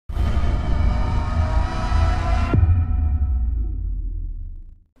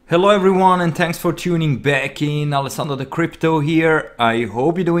Hello everyone and thanks for tuning back in. Alessandro the Crypto here. I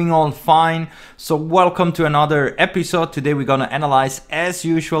hope you're doing all fine. So welcome to another episode. Today we're gonna analyze as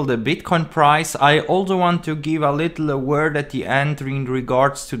usual the Bitcoin price. I also want to give a little word at the end in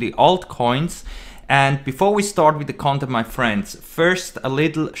regards to the altcoins. And before we start with the content, my friends, first a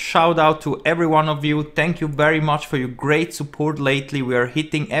little shout out to every one of you. Thank you very much for your great support lately. We are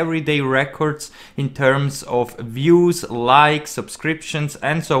hitting everyday records in terms of views, likes, subscriptions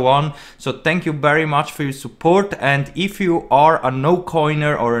and so on. So thank you very much for your support. And if you are a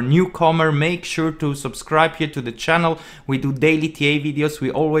no-coiner or a newcomer, make sure to subscribe here to the channel. We do daily TA videos.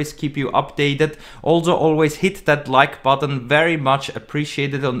 We always keep you updated. Also always hit that like button. Very much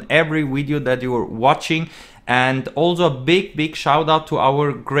appreciated on every video that you are watching. And also a big shout out to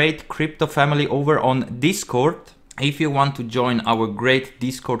our great crypto family over on Discord. If you want to join our great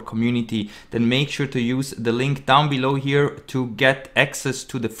Discord community, then make sure to use the link down below here to get access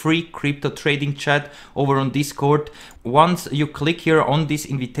to the free crypto trading chat over on Discord. Once you click here on this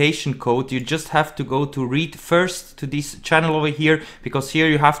invitation code, you just have to go to read first to this channel over here, because here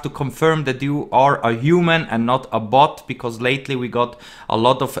you have to confirm that you are a human and not a bot, because lately we got a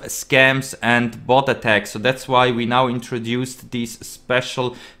lot of scams and bot attacks. So that's why we now introduced this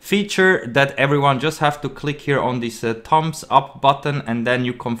special feature that everyone just have to click here on this thumbs up button, and then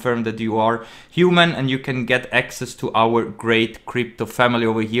you confirm that you are human and you can get access to our great crypto family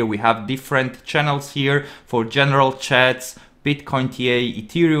over here. We have different channels here for general chats, Bitcoin TA,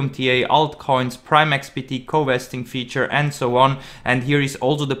 Ethereum TA, altcoins, Prime XBT, co-vesting feature and so on. And here is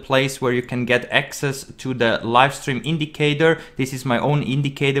also the place where you can get access to the live stream indicator. This is my own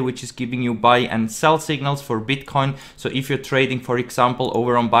indicator which is giving you buy and sell signals for Bitcoin. So if you're trading, for example,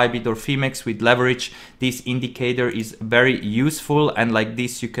 over on Bybit or Phemex with leverage, this indicator is very useful, and like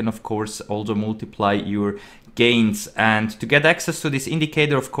this you can of course also multiply your gains. And to get access to this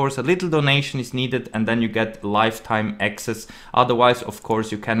indicator, of course, a little donation is needed, and then you get lifetime access. Otherwise, of course,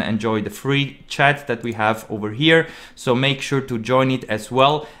 you can enjoy the free chat that we have over here. So make sure to join it as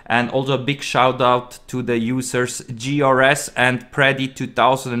well. And also a big shout out to the users GRS and Preddy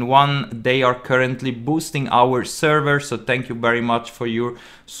 2001. They are currently boosting our server. So thank you very much for your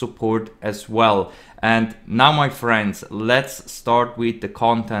support as well. And now, my friends, let's start with the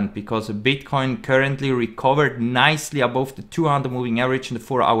content, because Bitcoin currently recovered nicely above the 200 moving average in the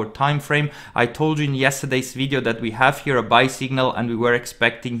 4-hour time frame. I told you in yesterday's video that we have here a buy signal, and we were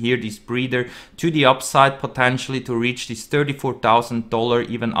expecting here this breather to the upside, potentially to reach this $34,000,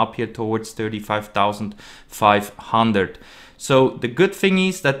 even up here towards 35,500. So the good thing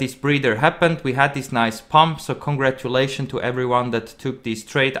is that this breather happened. We had this nice pump. So congratulations to everyone that took this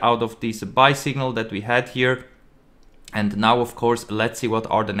trade out of this buy signal that we had here. And now, of course, let's see what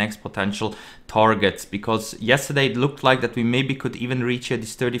are the next potential targets, because yesterday it looked like that we maybe could even reach here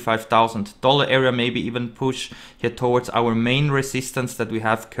this $35,000 area, maybe even push here towards our main resistance that we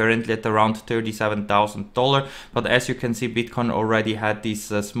have currently at around $37,000. But as you can see, Bitcoin already had this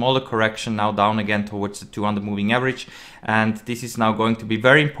smaller correction, now down again towards the 200 moving average. And this is now going to be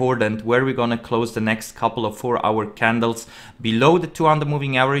very important, where we're going to close the next couple of 4-hour candles below the 200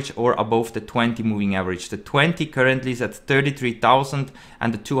 moving average or above the 20 moving average. The 20 currently is at 33,000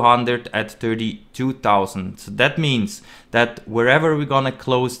 and the 200 at 32,000. So that means that wherever we're gonna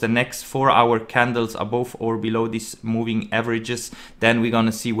close the next 4-hour candles above or below these moving averages, then we're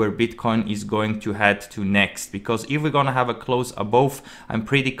gonna see where Bitcoin is going to head to next. Because if we're gonna have a close above, I'm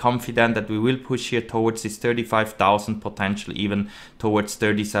pretty confident that we will push here towards this 35,000, potentially even towards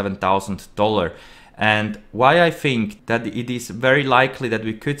 $37,000. And why I think that it is very likely that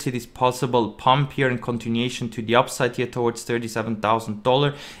we could see this possible pump here and continuation to the upside here towards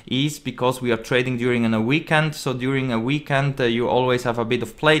 $37,000 is because we are trading during a weekend. So during a weekend, you always have a bit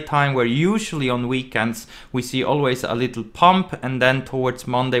of playtime, where usually on weekends we see always a little pump, and then towards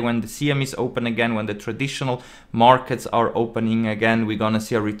Monday, when the CM is open again, when the traditional markets are opening again, we're gonna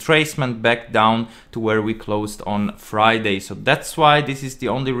see a retracement back down to where we closed on Friday. So that's why this is the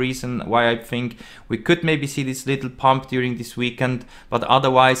only reason why I think we could maybe see this little pump during this weekend, but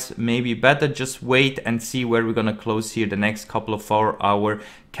otherwise maybe better just wait and see where we're gonna close here the next couple of 4-hour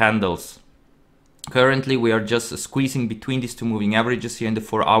candles. Currently we are just squeezing between these two moving averages here in the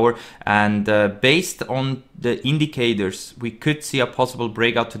 4-hour, and based on the indicators we could see a possible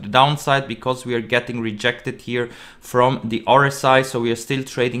breakout to the downside, because we are getting rejected here from the RSI. So we are still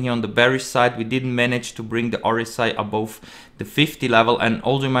trading here on the bearish side. We didn't manage to bring the RSI above the 50 level. And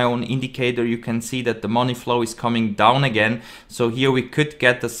also in my own indicator, you can see that the money flow is coming down again. So here we could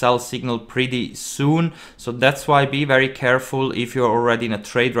get the sell signal pretty soon. So that's why be very careful if you're already in a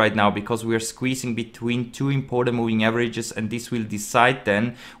trade right now, because we're squeezing between two important moving averages, and this will decide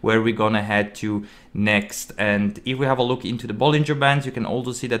then where we're gonna head to next. And if we have a look into the Bollinger Bands, you can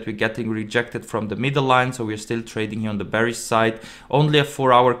also see that we're getting rejected from the middle line, so we're still trading here on the bearish side. Only a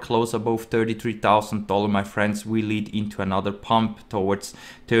 4-hour close above $33,000, my friends, will lead into another pump towards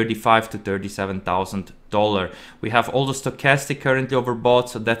 $35,000 to $37,000. We have also stochastic currently overbought,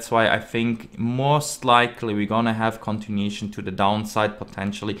 so that's why I think most likely we're gonna have continuation to the downside,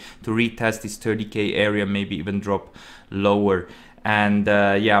 potentially to retest this 30k area, maybe even drop lower. And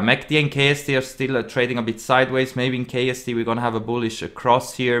yeah, MACD and KST are still trading a bit sideways. Maybe in KST we're gonna have a bullish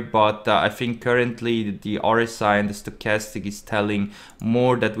cross here, but I think currently the RSI and the stochastic is telling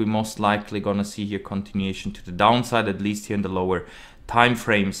more that we most likely gonna see here continuation to the downside, at least here in the lower time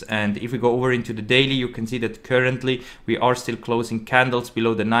frames. And if we go over into the daily, you can see that currently we are still closing candles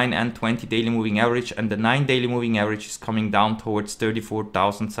below the 9 and 20 daily moving average, and the 9 daily moving average is coming down towards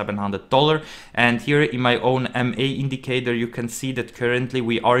 $34,700. And here in my own MA indicator, you can see that currently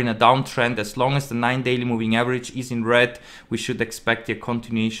we are in a downtrend. As long as the 9 daily moving average is in red, we should expect a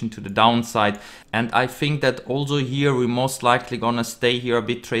continuation to the downside. And I think that also here we're most likely gonna stay here a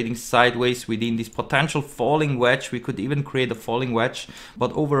bit trading sideways within this potential falling wedge. We could even create a falling wedge,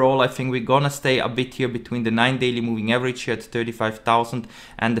 but overall I think we're gonna stay a bit here between the 9 daily moving average here at 35,000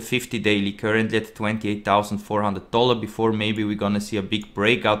 and the 50 daily currently at $28,400 before maybe we're gonna see a big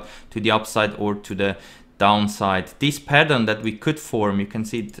breakout to the upside or to the downside. This pattern that we could form, you can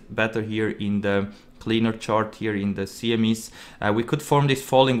see it better here in the cleaner chart here in the CMEs. We could form this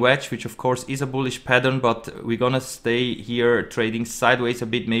falling wedge, which of course is a bullish pattern, but we're gonna stay here trading sideways a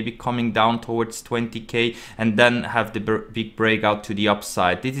bit, maybe coming down towards 20k and then have the big breakout to the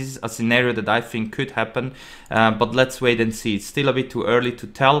upside. This is a scenario that I think could happen, but let's wait and see. It's still a bit too early to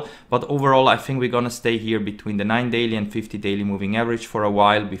tell, but overall I think we're gonna stay here between the 9 daily and 50 daily moving average for a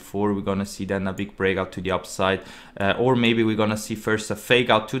while before we're gonna see then a big breakout to the upside, or maybe we're gonna see first a fake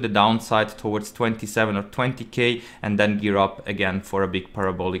out to the downside towards 27 or 20k and then gear up again for a big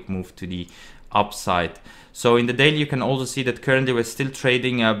parabolic move to the upside. So in the daily you can also see that currently we're still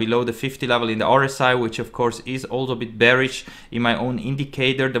trading below the 50 level in the RSI, which of course is also a bit bearish. In my own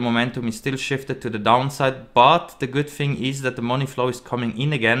indicator the momentum is still shifted to the downside, but the good thing is that the money flow is coming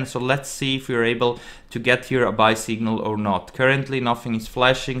in again. So let's see if we're able to get here a buy signal or not. Currently nothing is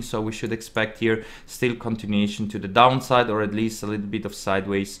flashing, so we should expect here still continuation to the downside, or at least a little bit of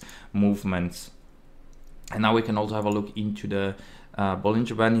sideways movements. And now we can also have a look into the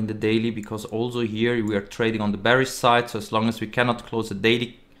Bollinger Band in the daily, because also here we are trading on the bearish side. So as long as we cannot close a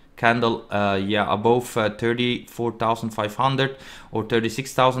daily candle above 34,500 or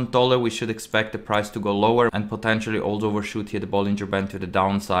 $36,000, we should expect the price to go lower and potentially also overshoot here the Bollinger Band to the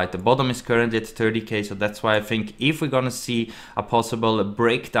downside. The bottom is currently at 30k, so that's why I think if we're gonna see a possible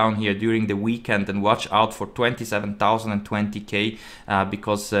breakdown here during the weekend, then watch out for 27,000 and 20k,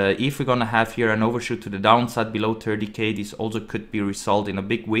 because if we're gonna have here an overshoot to the downside below 30k, this also could be result in a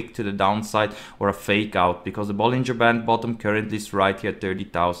big wick to the downside or a fake out, because the Bollinger Band bottom currently is right here at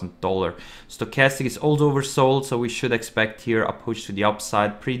 $30,000. Stochastic is also oversold, so we should expect here a push to the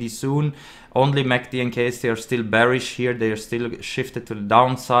upside pretty soon. Only MACD and KST are still bearish here. They are still shifted to the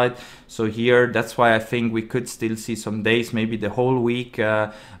downside. So here, that's why I think we could still see some days, maybe the whole week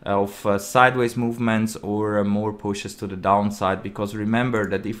of sideways movements or more pushes to the downside. Because remember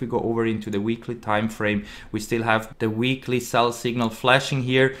that if we go over into the weekly time frame, we still have the weekly sell signal flashing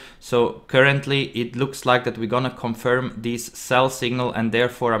here. So currently it looks like that we're gonna confirm this sell signal, and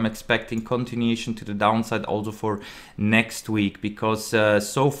therefore I'm expecting continuation to the downside also for next week, because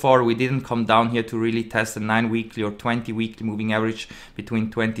so far we didn't come down here to really test the 9 weekly or 20 weekly moving average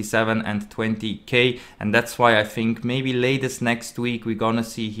between 27 and 20k, and that's why I think maybe latest next week we're gonna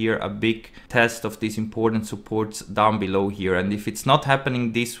see here a big test of these important supports down below here. And if it's not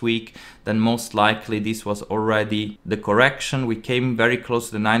happening this week, then most likely this was already the correction. We came very close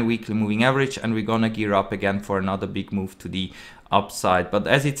to the 9 weekly moving average, and we're gonna gear up again for another big move to the upside. But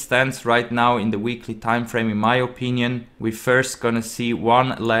as it stands right now in the weekly time frame, in my opinion, we first gonna see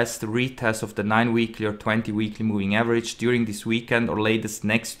one last retest of the 9 weekly or 20 weekly moving average during this weekend or latest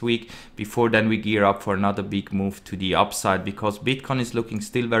next week, before then we gear up for another big move to the upside, because Bitcoin is looking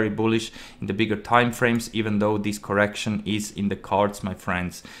still very bullish in the bigger time frames, even though this correction is in the cards, my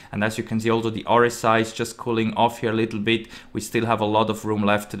friends. And as you can see, also the RSI is just cooling off here a little bit. We still have a lot of room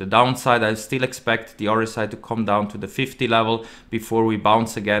left to the downside. I still expect the RSI to come down to the 50 level, before we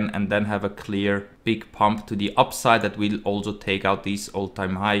bounce again and then have a clear big pump to the upside that will also take out this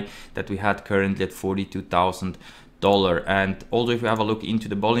all-time high that we had currently at $42,000. And also if you have a look into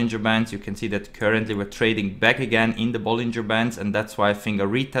the Bollinger Bands, you can see that currently we're trading back again in the Bollinger Bands, and that's why I think a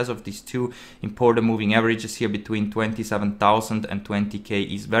retest of these two important moving averages here between 27,000 and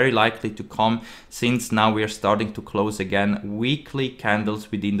 20k is very likely to come, since now we are starting to close again weekly candles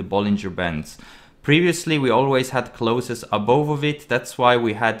within the Bollinger Bands. Previously, we always had closes above of it. That's why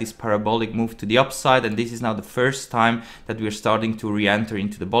we had this parabolic move to the upside. And this is now the first time that we're starting to re-enter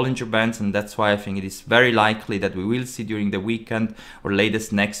into the Bollinger Bands. And that's why I think it is very likely that we will see during the weekend or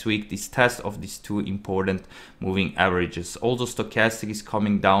latest next week this test of these two important moving averages. Also, stochastic is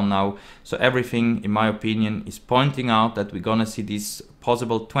coming down now. So everything, in my opinion, is pointing out that we're gonna see this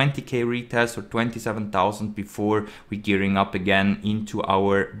possible 20k retest or 27,000 before we gearing up again into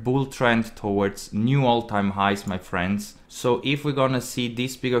our bull trend towards new all-time highs, my friends. So if we're gonna see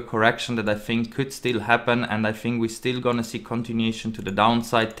this bigger correction that I think could still happen, and I think we're still gonna see continuation to the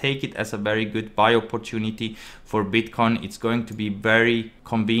downside, take it as a very good buy opportunity for Bitcoin. It's going to be very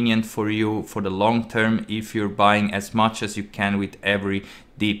convenient for you for the long term if you're buying as much as you can with every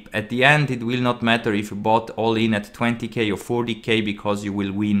dip. At the end, it will not matter if you bought all in at 20k or 40k, because you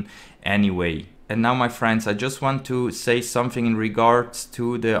will win anyway. And now, my friends, I just want to say something in regards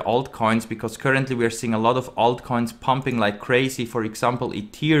to the altcoins, because currently we are seeing a lot of altcoins pumping like crazy. For example,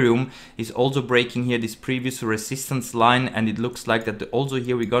 Ethereum is also breaking here this previous resistance line, and it looks like that also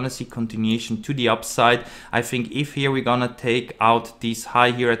here we're gonna see continuation to the upside. I think if here we're gonna take out this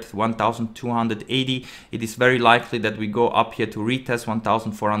high here at 1,280, it is very likely that we go up here to retest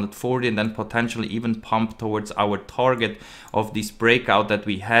 1,440 and then potentially even pump towards our target of this breakout that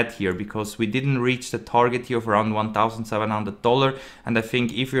we had here, because we didn't reach the target here of around $1,700. And I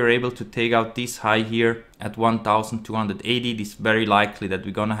think if we're able to take out this high here at 1,280, it is very likely that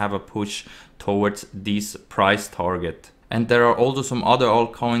we're gonna have a push towards this price target. And there are also some other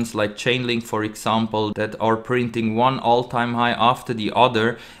altcoins like Chainlink, for example, that are printing one all-time high after the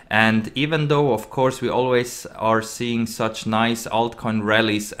other. And even though, of course, we always are seeing such nice altcoin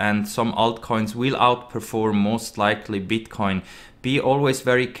rallies and some altcoins will outperform most likely Bitcoin, be always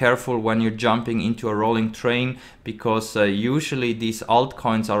very careful when you're jumping into a rolling train, because usually these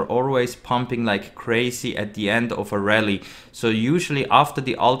altcoins are always pumping like crazy at the end of a rally. So usually after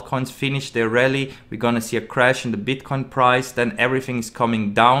the altcoins finish their rally, we're gonna see a crash in the Bitcoin price, then everything is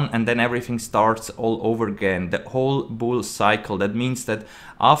coming down, and then everything starts all over again, the whole bull cycle. That means that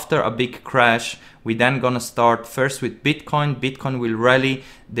after a big crash, we then gonna start first with Bitcoin. Bitcoin will rally,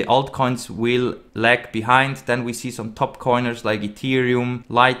 the altcoins will lag behind. Then we see some top coiners like Ethereum,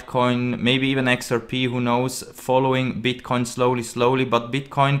 Litecoin, maybe even XRP, who knows, following Bitcoin slowly. But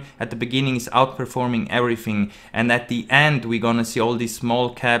Bitcoin at the beginning is outperforming everything. And at the end, we're gonna see all these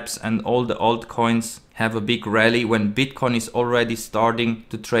small caps and all the altcoins have a big rally when Bitcoin is already starting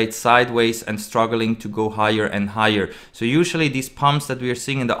to trade sideways and struggling to go higher and higher. So usually these pumps that we are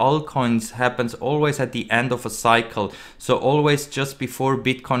seeing in the altcoins happens always at the end of a cycle. So always just before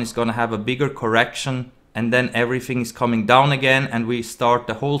Bitcoin is gonna have a bigger correction, and then everything is coming down again, and we start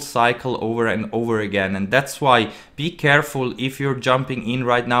the whole cycle over and over again. And that's why be careful if you're jumping in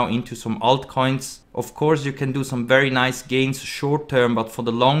right now into some altcoins. Of course, you can do some very nice gains short term, but for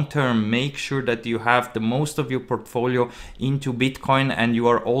the long term, make sure that you have the most of your portfolio into Bitcoin, and you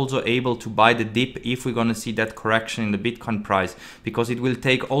are also able to buy the dip if we're gonna see that correction in the Bitcoin price, because it will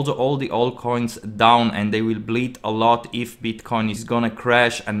take also all the altcoins down, and they will bleed a lot if Bitcoin is gonna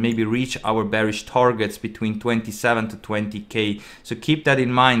crash and maybe reach our bearish targets between 27 to 20k. So keep that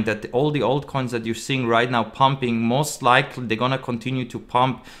in mind, that all the altcoins that you're seeing right now pumping, most likely they're gonna continue to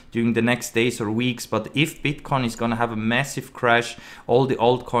pump during the next days or weeks. But if Bitcoin is gonna have a massive crash, all the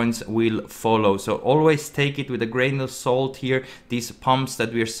altcoins will follow. So always take it with a grain of salt here, these pumps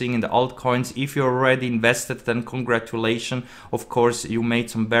that we are seeing in the altcoins. If you're already invested, then congratulations. Of course, you made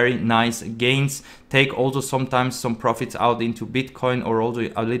some very nice gains. Take also sometimes some profits out into Bitcoin, or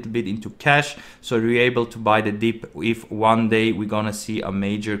also a little bit into cash, so you're able to buy the dip if one day we're gonna see a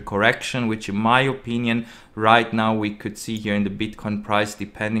major correction, which in my opinion right now we could see here in the Bitcoin price,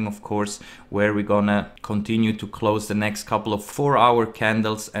 depending of course where we're gonna continue to close the next couple of 4-hour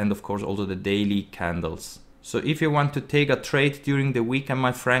candles, and of course also the daily candles. So if you want to take a trade during the weekend,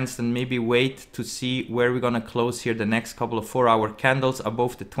 my friends, then maybe wait to see where we're gonna close here the next couple of 4-hour candles,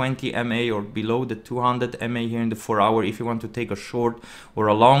 above the 20 MA or below the 200 MA here in the 4-hour, if you want to take a short or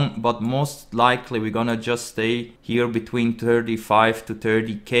a long. But most likely we're gonna just stay here between 35 to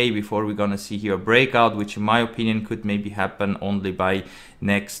 30k before we're gonna see here a breakout, which in my opinion could maybe happen only by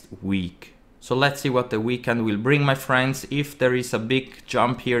next week. So let's see what the weekend will bring, my friends. If there is a big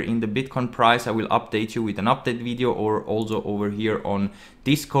jump here in the Bitcoin price, I will update you with an update video, or also over here on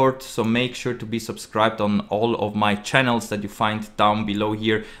Discord. So make sure to be subscribed on all of my channels that you find down below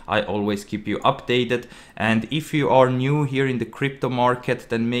here. I always keep you updated. And if you are new here in the crypto market,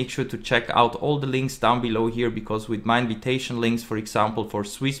 then make sure to check out all the links down below here, because with my invitation links, for example, for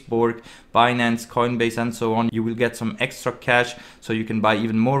Swissborg, Binance, Coinbase and so on, you will get some extra cash so you can buy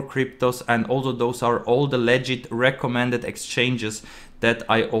even more cryptos. And also those are all the legit recommended exchanges that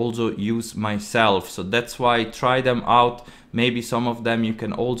I also use myself. So that's why try them out. Maybe some of them you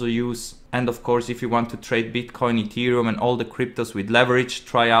can also use. And of course, if you want to trade Bitcoin, Ethereum and all the cryptos with leverage,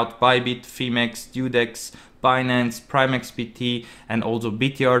 try out Bybit, Fimex, Dudex, Binance, PrimeXPT and also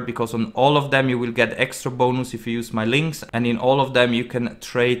Bityard, because on all of them you will get extra bonus if you use my links, and in all of them you can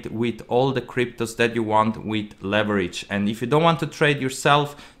trade with all the cryptos that you want with leverage. And if you don't want to trade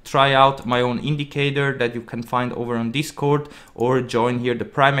yourself, try out my own indicator that you can find over on Discord, or join here the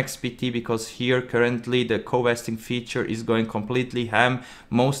PrimeXPT, because here currently the co-vesting feature is going completely ham.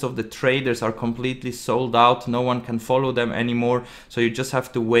 Most of the traders are completely sold out, no one can follow them anymore, so you just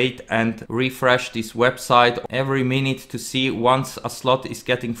have to wait and refresh this website every minute to see once a slot is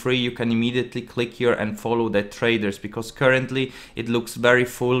getting free. You can immediately click here and follow the traders, because currently it looks very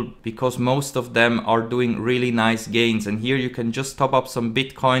full, because most of them are doing really nice gains. And here you can just top up some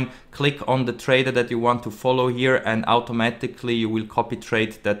Bitcoin, click on the trader that you want to follow here, and automatically you will copy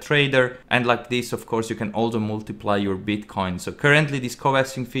trade that trader. And like this, of course, you can also multiply your Bitcoin. So currently this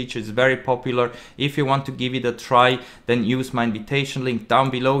co-vesting feature is very popular. If you want to give it a try, then use my invitation link down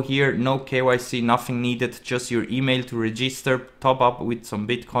below here. No KYC, nothing needed, just your email to register, top up with some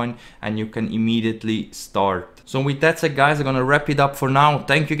Bitcoin, and you can immediately start. So with that said, guys, I'm gonna wrap it up for now.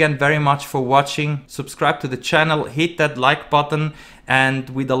 Thank you again very much for watching. Subscribe to the channel, hit that like button, and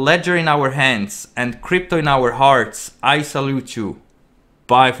with a ledger in our hands and crypto in our hearts, I salute you.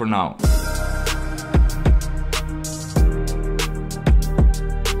 Bye for now.